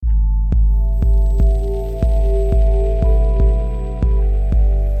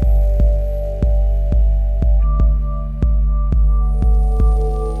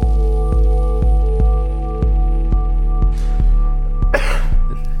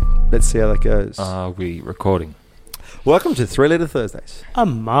Let's see how that goes. Are we recording? Welcome to 3 Litre Thursdays A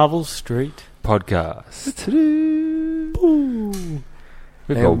Marvel Street Podcast. Ooh.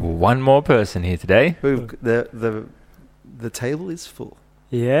 We've got one more person here today. The table is full.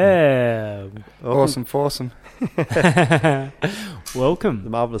 Yeah. Awesome foursome. Welcome. The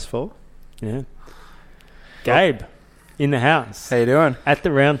marvellous four. Yeah. Gabe in the house How you doing? at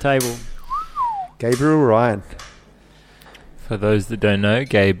the round table. Gabriel Ryan. For those that don't know,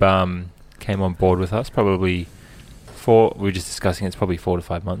 Gabe came on board with us probably we were just discussing it's probably 4 to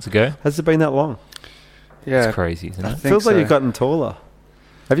 5 months ago. Has it been that long? Yeah. It's crazy, isn't it? Feels like you've gotten taller.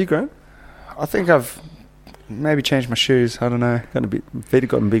 Have you grown? I think I've maybe changed my shoes. I don't know. Feet have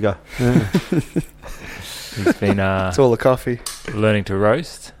gotten bigger. He's been It's all the coffee. learning to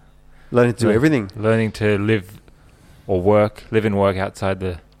roast, Learning to do everything. learning to live and work outside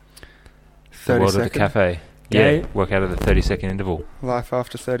the 30 world seconds. of the cafe. Yeah. Yeah, work out of the 30-second interval. Life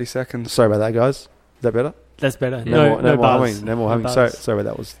after 30 seconds. Sorry about that, guys. Is that better? That's better. Yeah. No more buzz. humming. No more humming. buzz. Sorry about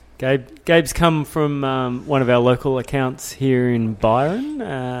that. Was Gabe's come from one of our local accounts here in Byron.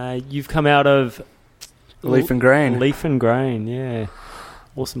 You've come out of Leaf and Grain. Leaf and Grain, yeah.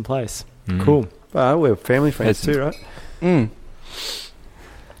 Awesome place. Mm. Cool. we're family friends too, right? I've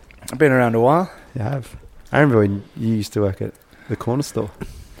been around a while. You have. I remember when you used to work at the corner store.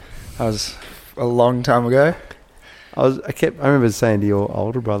 That was a long time ago. I remember saying to your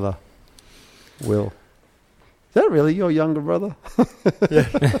older brother, Will, is that really your younger brother?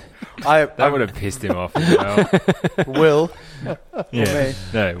 That would have pissed him off as well. Will. Yeah. Me.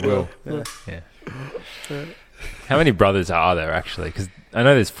 No, Will. Yeah. How many brothers are there actually? Because I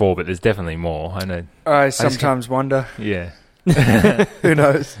know there's 4, but there's definitely more. I know. I sometimes wonder. Yeah. Who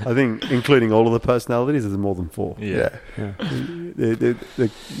knows? I think including all of the personalities, there's more than 4. Yeah.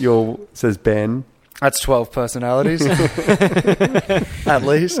 Your says Ben. That's 12 personalities. At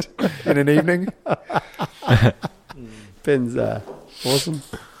least. In an evening. Ben's awesome.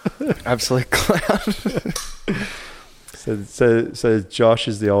 Absolute clown. So Josh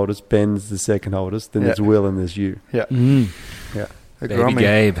is the oldest, Ben's the second oldest, then there's Will and there's you. Yeah. Yeah. Baby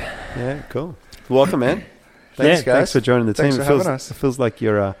Gabe. Yeah, cool. Welcome, man. Thanks, guys. Thanks for joining the Thanks team. for having us. It feels like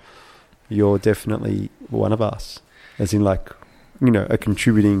you're definitely one of us, as in like, a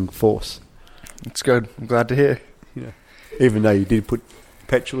contributing force. It's good. I'm glad to hear. Yeah. Even though you did put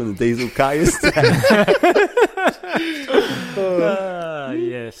petrol in the diesel car yesterday.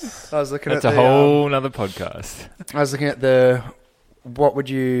 Yes. I was looking That's at a whole nother podcast. I was looking at what would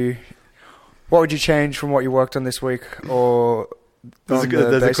you change from what you worked on this week or There's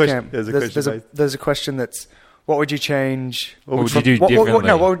a question. There's a question that's what would you change? What would you do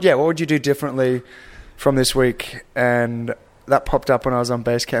differently? What would you do differently from this week? And that popped up when I was on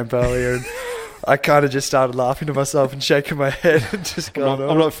base camp earlier. And I kind of just started laughing to myself and shaking my head and just going,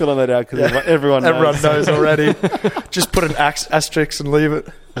 I'm not filling that out because everyone knows already. Just put an asterisk and leave it.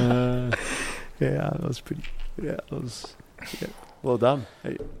 That was pretty. Yeah, it was. Yeah, well done.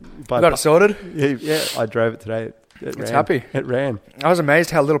 You got it sorted? Yeah, I drove it today. It's happy. It ran. I was amazed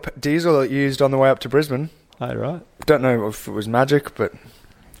how little diesel it used on the way up to Brisbane. Oh, right. Don't know if it was magic, but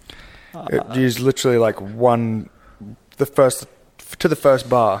it used literally like the first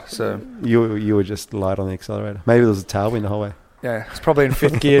bar. So you were just light on the accelerator. Maybe there was a tailwind the whole way. Yeah, it's probably in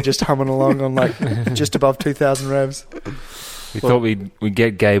 5th gear, just humming along on like just above 2,000 revs. We thought we'd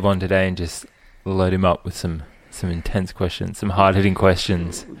get Gabe on today and just load him up with some intense questions, some hard-hitting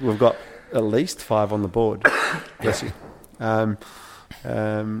questions. We've got at least 5 on the board. Bless you. But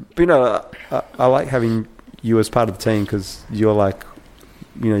I like having you as part of the team because you're like,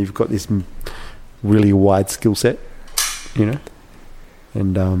 you've got this really wide skill set, and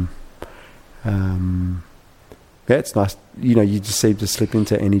it's nice. You just seem to slip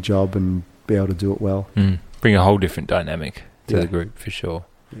into any job and be able to do it well. Bring a whole different dynamic to the group for sure.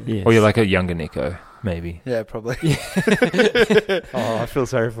 Yes. Or you're like a younger Nico, maybe. Yeah, probably. Oh, I feel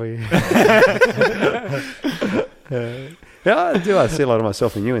sorry for you. Yeah, I do. I see a lot of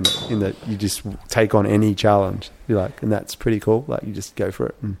myself in you in that you just take on any challenge. You're like, and that's pretty cool. Like you just go for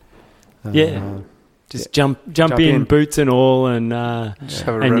it. And, just jump in, boots and all, and just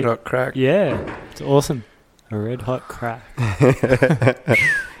have a red hot crack. Yeah, it's awesome. A red hot crack.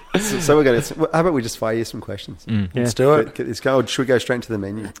 So we're going to. How about we just fire you some questions? Yeah. Let's do it. Should we go straight into the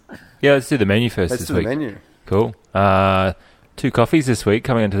menu? Yeah, let's do the menu first Let's this do week. the menu. Cool. 2 coffees this week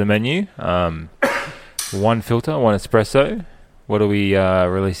coming onto the menu. 1 filter, 1 espresso. What are we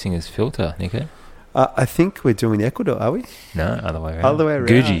releasing as filter, Nico? I think we're doing Ecuador, are we? No, other way around. Other way around.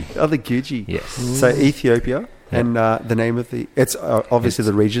 Guji. Oh, the Guji. Yes. So Ethiopia, and the name of it's obviously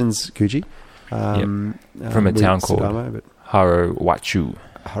the region's Guji. From a town called Sidamo, Haro Wachu.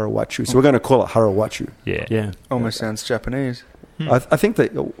 Harawachu. So we're going to call it Harawachu. Yeah. Yeah. Almost sounds Japanese. I think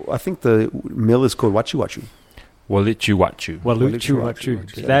the mill is called Wachu Wachu. Walichu Wachu. Waluchu Wachu.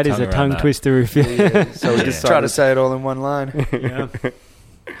 Wachu. That is a Tongue around tongue that. twister. If you So we just Try to say it all in one line. yeah.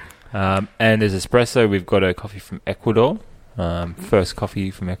 And as espresso, we've got a coffee from Ecuador. First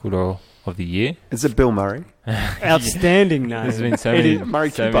coffee from Ecuador of the year. Is it Bill Murray? Outstanding name. There's been so It many, is- Murray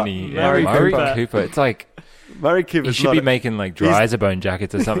so Cooper. many. Murray Cooper. It's like Murray he Cooper's should not be making like Dryzerbone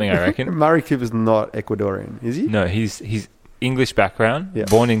jackets or something. I reckon. Murray Cooper's not Ecuadorian, is he? No, he's English background, Yeah.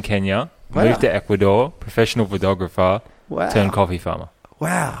 born in Kenya, Wow. moved to Ecuador, professional photographer, Wow. turned coffee farmer.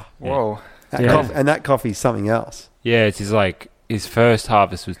 Wow. Whoa. Yeah. And that coffee's something else. Yeah, it's his first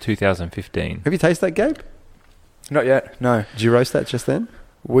harvest was 2015. Have you tasted that, Gabe? Not yet. No. Did you roast that just then?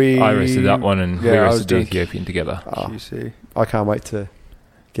 I roasted that one and we Yeah, I was roasted the doing Ethiopian together. Oh, QC. I can't wait to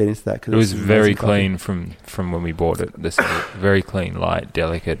get into that. Cause It was it's very amazing coffee. clean from when we bought it. This very clean, light,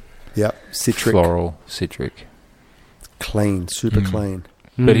 delicate, Yep. Citric. floral, citric. Clean. Super Mm. clean.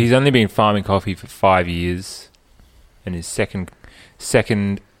 But he's only been farming coffee for 5 years, and his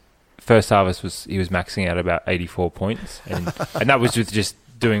first harvest he was maxing out about 84 points, and that was with just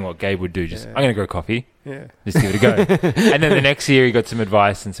doing what Gabe would do. Just Yeah. I'm going to grow coffee, Yeah. just give it a go. And then the next year he got some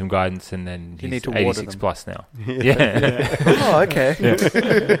advice and some guidance, and then You need he's to water 86 them. plus now. Yeah, Oh, okay.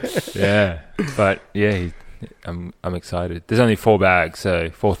 yeah. But yeah, I'm excited. There's only 4 bags, so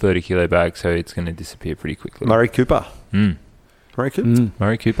 4 30-kilo bags, so it's going to disappear pretty quickly. Murray Cooper. Mm. Murray Cooper.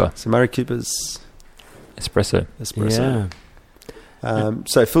 Murray Cooper So Murray Cooper's espresso. espresso. Yeah.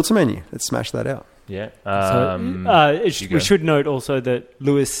 So filter menu. Let's smash that out. Yeah. We go. should note also that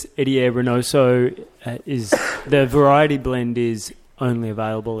Louis Edier Reynoso is the variety blend is only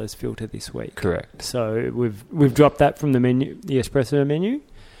available as filter this week. Correct. So we've dropped that from the menu, the espresso menu.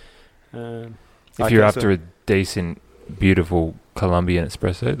 If you're after a decent, beautiful Colombian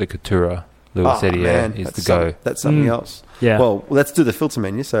espresso, the Coutura Louis Edier is the go. That's something else. Yeah. Well, let's do the filter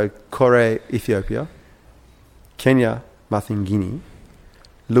menu. So Kore, Ethiopia, Kenya, Mathingini,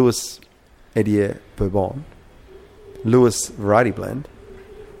 Louis Edier Bourbon, Louis Variety Blend,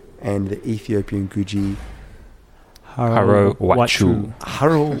 and the Ethiopian Guji Haro Wachu.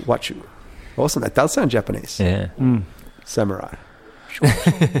 Haro Wachu. Awesome. That does sound Japanese. Yeah. Samurai.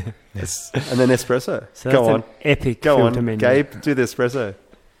 Yes. And then espresso. So Go that's on. an epic Go filter on. menu. Gabe, do the espresso.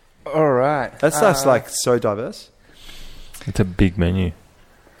 All right. That's like so diverse. It's a big menu.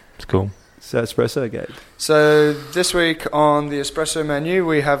 It's cool. So espresso, Gabe. So this week on the espresso menu,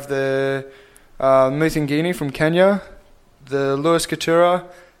 we have the Muthingini from Kenya, the Louis Coutura,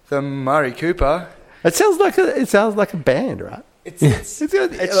 the Murray Cooper. It sounds like a band, right? It's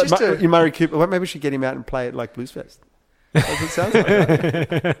good. It's just a- Murray Cooper. Well, maybe we should get him out and play it like Blues Fest. That's what it sounds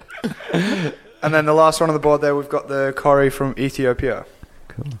like. Right? And then the last one on the board there, we've got the Kori from Ethiopia.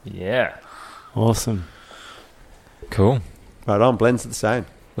 Yeah. Awesome. Cool. Right on. Blends are the same.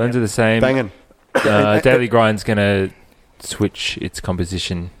 Blends are the same. Banging. Daily Grind's going to switch its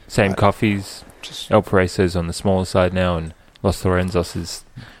composition. Same Right. coffees. El Pareso's on the smaller side now, and Los Lorenzos is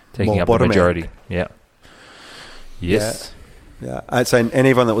taking More up the bottom majority. end. Yeah. Yes. Yeah. I'd say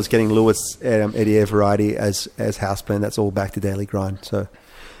anyone that was getting Louis Edier variety as house blend, that's all back to Daily Grind. So,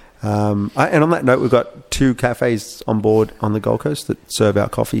 and on that note, we've got 2 cafes on board on the Gold Coast that serve our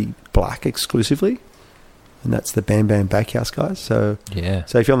coffee black exclusively. And that's the Bam Bam Bakehouse guys. So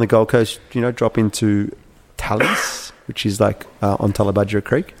if you're on the Gold Coast, drop into Tally's, which is like on Tullabudgera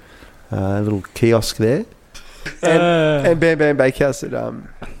Creek, a little kiosk there, and Bam Bam Bakehouse at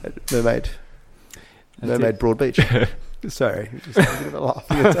Mermaid Broadbeach. Sorry, just a bit of a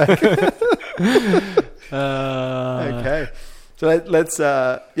laughing attack. Okay, so let's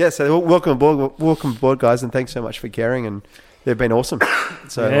So welcome aboard, guys, and thanks so much for caring. And they've been awesome.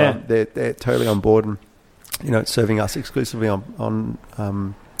 So they're totally on board and serving us exclusively on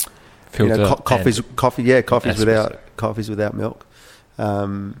Filter coffees espresso. coffees without milk.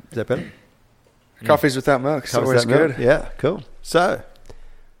 Is that better? Coffees without milk. It's Coffees always without good. milk? Yeah, cool. So,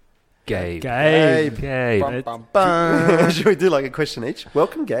 Gabe. Gabe. Bum, bum, bum. should we do like a question each?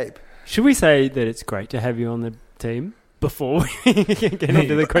 Welcome, Gabe. Should we say that it's great to have you on the team before we get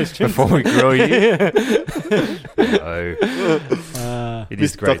into the questions? Before we grill you. No. It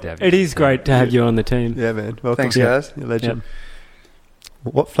is great to have you. It is great to have you on the team. Yeah, man. Welcome. Thanks, guys. You're a legend.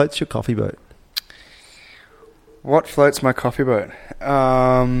 What floats your coffee boat? What floats my coffee boat?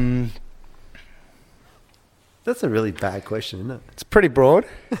 That's a really bad question, isn't it? It's pretty broad.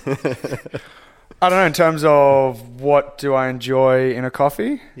 I don't know, in terms of what do I enjoy in a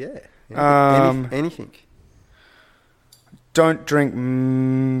coffee? Yeah. Anything. Don't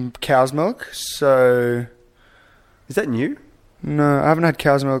drink cow's milk, so... Is that new? No, I haven't had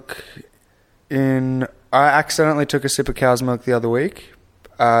cow's milk I accidentally took a sip of cow's milk the other week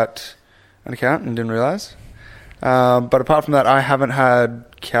at an account and didn't realise. But apart from that, I haven't had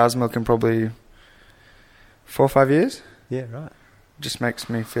cow's milk in probably 4 or 5 years. Yeah, right. Just makes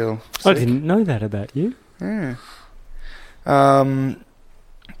me feel sick. I didn't know that about you. Yeah.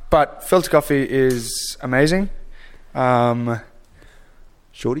 But filter coffee is amazing. Shorties?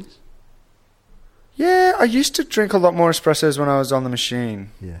 Yeah, I used to drink a lot more espressos when I was on the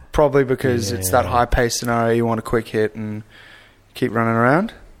machine. Yeah. Probably because it's that high-paced scenario. You want a quick hit and keep running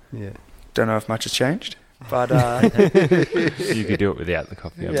around. Yeah. Don't know if much has changed. But You could do it without the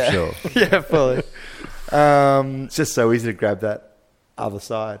coffee, I'm sure. Yeah, fully. It's just so easy to grab that other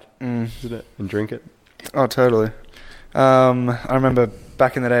side, isn't it? And drink it. Oh, totally. I remember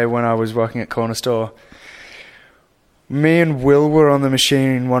back in the day when I was working at Corner Store, me and Will were on the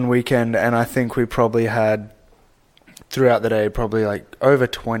machine one weekend, and I think we probably had, throughout the day, probably like over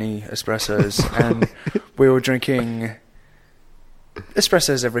 20 espressos. And we were drinking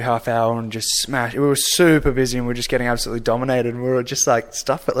espressos every half hour and just smash. We were super busy and we were just getting absolutely dominated. And we were just like,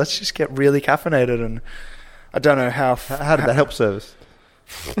 stuff it, let's just get really caffeinated. And I don't know how did that help service?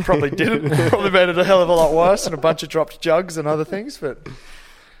 Probably didn't. Probably made it a hell of a lot worse, and a bunch of dropped jugs and other things. But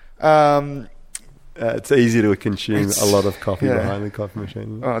it's easy to consume a lot of coffee behind the coffee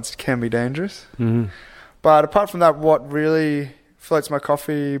machine. Oh, it can be dangerous. Mm-hmm. But apart from that, what really floats my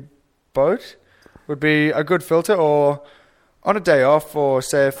coffee boat would be a good filter, or on a day off, or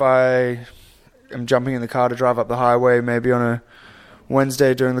say if I am jumping in the car to drive up the highway, maybe on a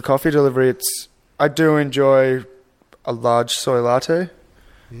Wednesday during the coffee delivery. I do enjoy a large soy latte.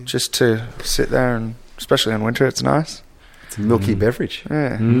 Just to sit there, and especially in winter, it's nice. It's a milky beverage.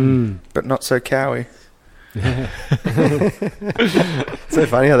 Yeah. But not so cowy. So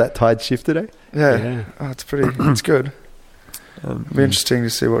funny how that tide shifted, eh? Yeah. Oh, it's good. It'll be interesting to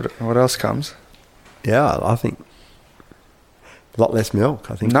see what else comes. Yeah, I think a lot less milk.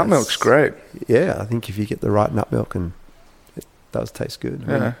 I think nut milk's great. Yeah, I think if you get the right nut milk, and it does taste good.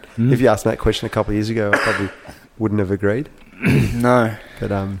 Yeah. If you asked me that question a couple of years ago, I probably wouldn't have agreed. No.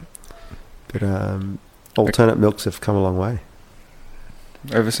 But alternate milks have come a long way.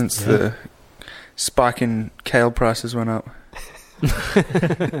 Ever since the spike in kale prices went up.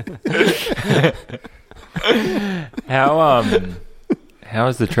 How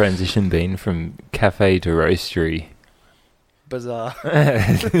has the transition been from cafe to roastery? Bizarre.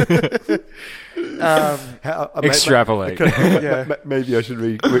 Extrapolate. Maybe I should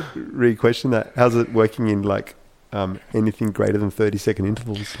re-question that. How's it working in like anything greater than 30-second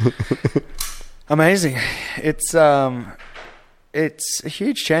intervals? Amazing. It's a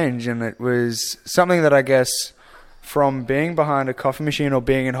huge change, and it was something that I guess from being behind a coffee machine or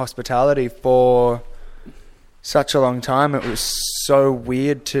being in hospitality for such a long time, it was so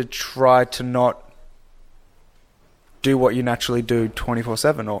weird to try to not do what you naturally do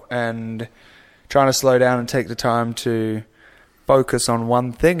 24/7, and trying to slow down and take the time to focus on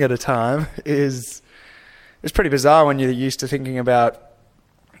one thing at a time is pretty bizarre when you're used to thinking about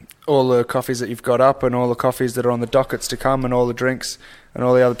all the coffees that you've got up and all the coffees that are on the dockets to come and all the drinks and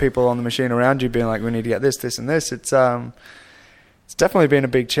all the other people on the machine around you being like, we need to get this, this and this. It's definitely been a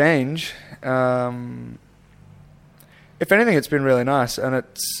big change. If anything, it's been really nice, and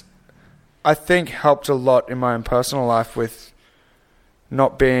it's, I think, helped a lot in my own personal life with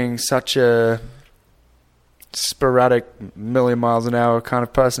not being such a sporadic million miles an hour kind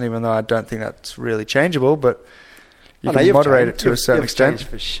of person, even though I don't think that's really changeable, but you can moderate it to a certain extent.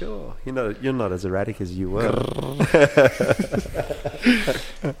 For sure. You're not as erratic as you were. I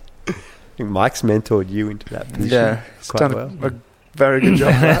think Mike's mentored you into that position. Yeah, he's done well. a very good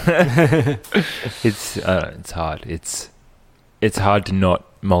job of that. It's hard. It's hard to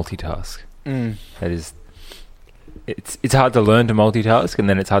not multitask. That is, it's hard to learn to multitask, and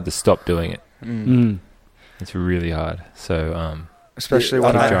then it's hard to stop doing it. It's really hard. So, especially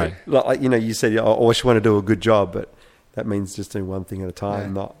when you said, I always want to do a good job, but that means just doing one thing at a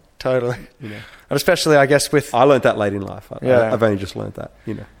time, not totally. And especially, I guess, with I learned that late in life. I've only just learned that.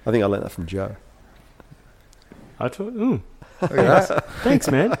 I think I learned that from Joe. I thought,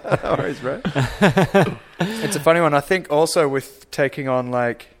 thanks, man. No worries, bro. It's a funny one. I think also with taking on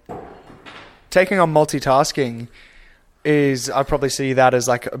multitasking is, I probably see that as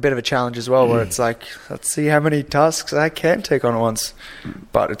like a bit of a challenge as well, where it's like, let's see how many tasks I can take on at once,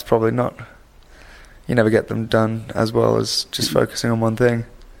 but it's probably not. You never get them done as well as just focusing on one thing.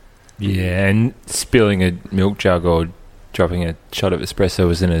 Yeah, and spilling a milk jug or dropping a shot of espresso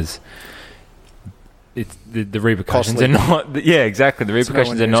isn't as it's the repercussions Costly. are not. Yeah, exactly. The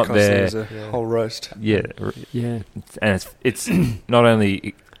repercussions are not there. There's a whole roast. Yeah, Yeah. and it's not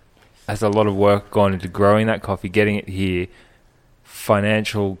only has a lot of work gone into growing that coffee, getting it here,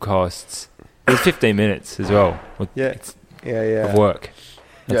 financial costs. It's 15 minutes as well. Yeah. It's Yeah, of work.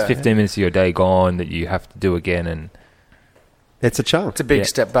 That's Yeah. 15 minutes of your day gone that you have to do again, and It's a chunk. It's a big Yeah.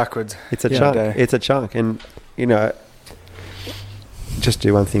 step backwards. It's a Yeah. chunk. Okay. It's a chunk, and just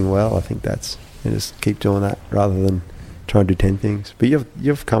do one thing well. I think that's just keep doing that rather than try and do 10 things. But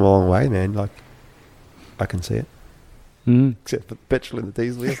you've come a long way, man. Like I can see it. Except for the petrol and the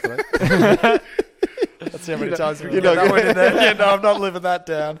diesel yesterday. That's how many times we you get know- that one in there. Yeah, no, I'm not living that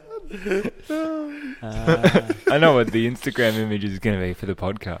down. I know what the Instagram image is going to be for the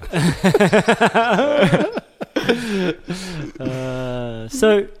podcast.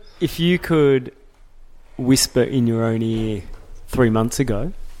 So, if you could whisper in your own ear 3 months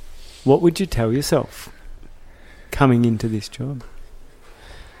ago, what would you tell yourself coming into this job?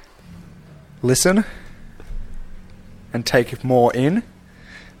 Listen and take more in.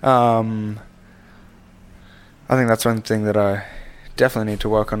 I think that's one thing that I definitely need to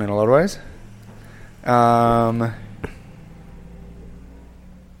work on in a lot of ways.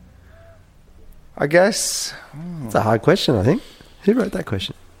 I guess It's a hard question, I think. Who wrote that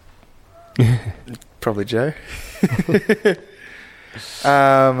question? probably Joe.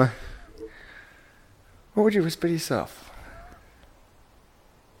 What would you whisper to yourself?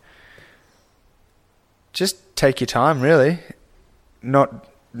 Just take your time, really.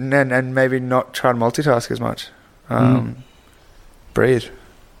 And maybe not try to multitask as much. Breathe,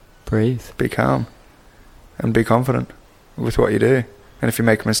 Breathe. be calm, and be confident with what you do. And if you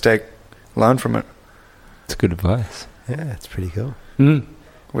make a mistake, learn from it. It's good advice. Yeah, it's pretty cool.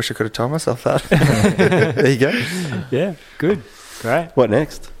 Wish I could have told myself that. There you go. Yeah, good. Great. What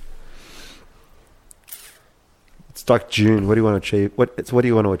next? It's like June. What do you want to achieve? What do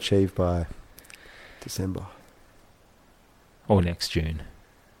you want to achieve by December? Or next June.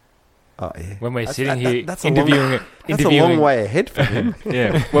 Oh yeah. When we're That's- sitting that- here that's a long- interviewing... That's a long way ahead for him.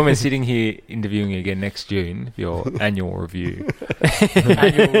 Yeah, when we're sitting here interviewing again next June, your annual review.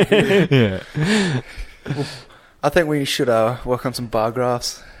 Yeah. I think we should work on some bar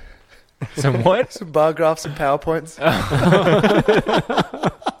graphs. Some what? Some bar graphs and PowerPoints.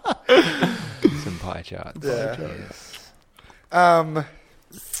 Some pie charts. Yeah. Yes. do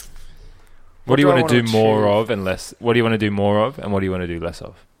What do you I want to wanna do more achieve? of and less? What do you want to do more of and what do you want to do less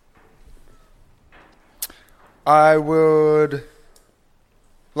of? I would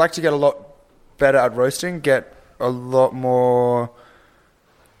like to get a lot better at roasting, get a lot more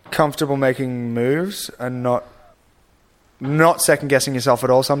comfortable making moves and not second guessing yourself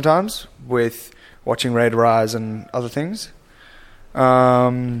at all sometimes with watching Raid Rise and other things.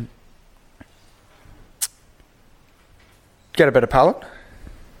 Get a better palate,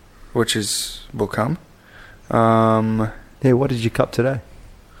 which will come. Yeah. What did you cup today?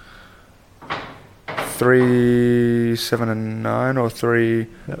 3, 7, and 9, or 3.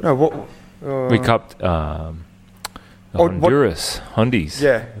 No, what? We cupped the Honduras. Hondies.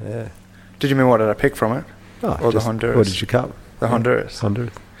 Yeah. Yeah. Did you mean what did I pick from it? Oh, Or the Honduras. What did you cup? The Honduras.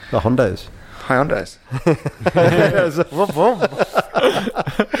 Honduras. The Hondos. Hyundais.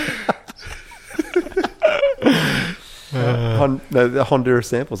 The Honduras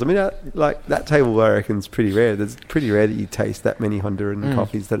samples. I mean, like that table, I reckon, is pretty rare. It's pretty rare that you taste that many Honduran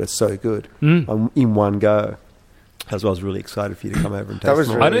coffees that are so good in one go. That's why I was really excited for you to come over and taste That was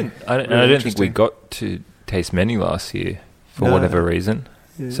more. really- I don't think we interesting. got to taste many last year for No. whatever reason.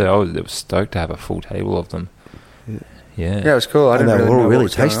 Yeah. So I was stoked to have a full table of them. Yeah. Yeah. Yeah, it was cool. I And didn't they really were all know really what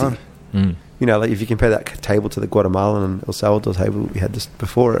was going tasty. on. Mm. You know, like if you compare that table to the Guatemalan and El Salvador table we had just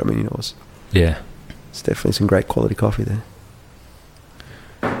before it, I mean, you know, Yeah. it's definitely some great quality coffee there.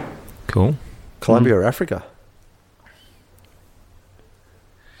 Cool. Colombia or Africa?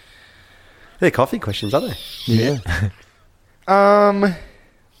 They're coffee questions, aren't they? Yeah. I'd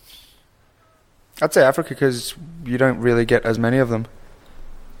say Africa because you don't really get as many of them.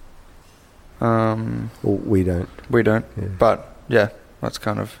 Well, we don't. We don't. Yeah. But yeah, that's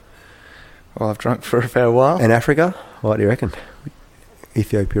kind of all I've drunk for a fair while. And Africa? What do you reckon?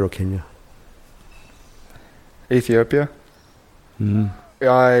 Ethiopia or Kenya? Ethiopia.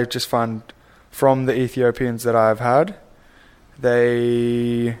 I just find from the Ethiopians that I've had,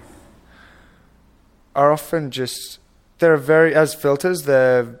 they are often they're very, as filters,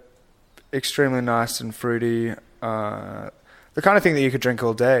 they're extremely nice and fruity. The kind of thing that you could drink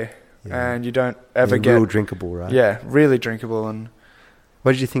all day. Yeah. And you don't ever They're get... real drinkable, right? Yeah, really drinkable. And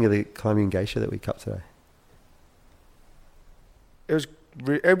What did you think of the Colombian geisha that we cupped today? it was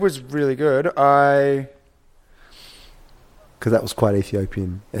it was really good. Because that was quite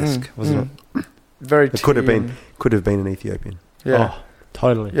Ethiopian-esque, wasn't it? Very. It could have been an Ethiopian. Yeah. Oh,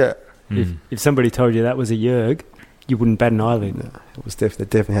 totally. Yeah. If somebody told you that was a yerg, you wouldn't bat an eyelid. No, it was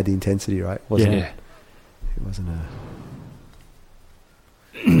definitely had the intensity, right? Wasn't Yeah. it? It wasn't a.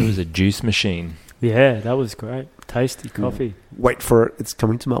 It was a juice machine. Yeah, that was great. Tasty coffee. Wait for it. It's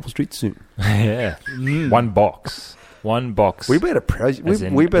coming to Marble Street soon. Yeah. One box. We better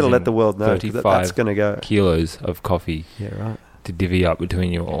we better let the world know that that's going to go. Kilos of coffee. Yeah, right. To divvy up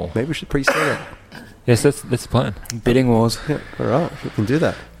between you all. Maybe we should pre-sell it. Yes, that's the plan. Bidding wars. Yeah, all right. We can do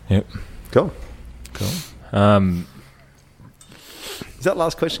that. Yep. Cool. Is Is that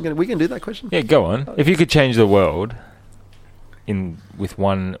last question? We can do that question? Yeah, go on. If you could change the world with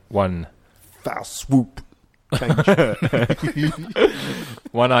one Foul swoop. Change.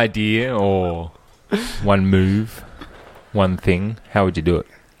 one idea or one move, one thing, how would you do it?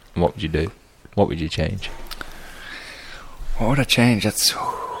 And what would you do? What would you change? What would I change? That's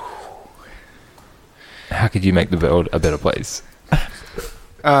How could you make the world a better place?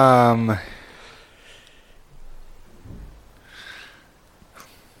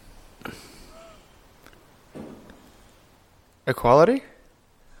 Equality?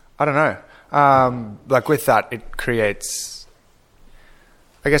 I don't know. Like with that, it creates,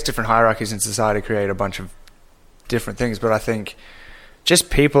 I guess, different hierarchies in society create a bunch of different things. But I think just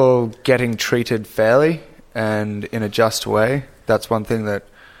people getting treated fairly and in a just way, that's one thing that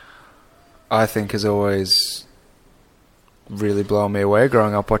I think has always really blown me away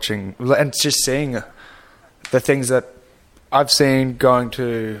growing up watching and just seeing the things that I've seen going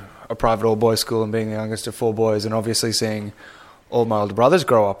to a private all-boys school and being the youngest of 4 boys, and obviously seeing all my older brothers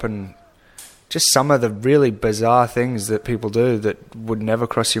grow up, and just some of the really bizarre things that people do that would never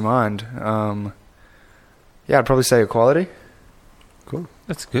cross your mind. Yeah, I'd probably say equality. Cool.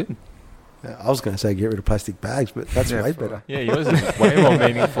 That's good. Yeah, I was going to say get rid of plastic bags, but that's way better. Yeah, yours is way more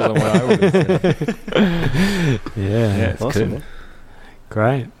meaningful than what I would have said. Yeah. It's Awesome, good. man.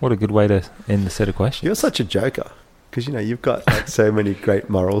 Great. What a good way to end the set of questions. You're such a joker because you've got like so many great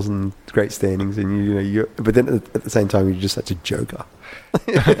morals and great standings, and but then at the same time you're just such a joker.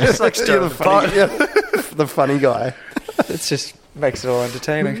 Just like You're the funny guy. It just makes it all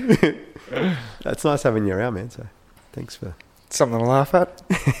entertaining. That's nice having you around, man. So thanks for Something to laugh at.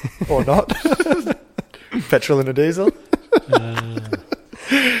 Or not. Petrol in a diesel.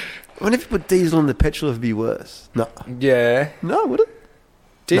 I wonder if you put diesel in the petrol, it'd be worse. No, Yeah. would it?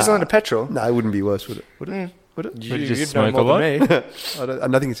 Diesel Nah. into petrol? No, it wouldn't be worse, would it? Would it? Would it? Would you just You'd smoke know a more lot? than me. I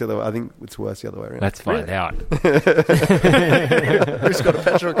don't think it's the other way. I think it's worse the other way around. Let's find out. Who's got a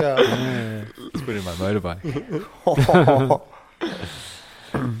petrol car? Let's put it in my motorbike.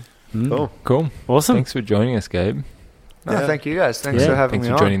 Cool. Awesome. Thanks for joining us, Gabe. No, Yeah. thank you guys. Thanks Yeah. for having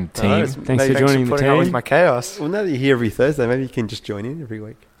Thanks me for on. joining the team. Thanks for joining the putting up with team. my chaos. Well, now that you're here every Thursday, maybe you can just join in every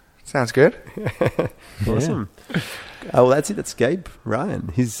week. Sounds good. Awesome. Oh, well, that's it. That's Gabe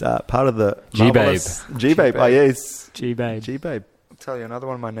Ryan. He's part of the G-Babe. Marvelous- G-Babe. Oh, yeah. He's G-Babe. G-Babe. I'll tell you another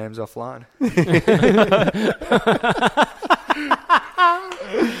one of my names offline.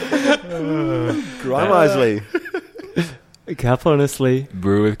 Grime Isley. Cap honestly.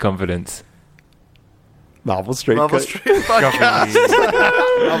 Brew with confidence. Marvel Street. Marvel Street podcast.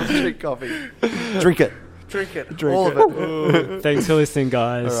 Marvel Street coffee. Drink it. Drink it. Drink All it. of it. Thanks for listening,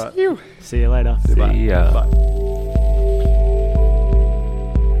 guys. All right. See you later. See ya. Bye.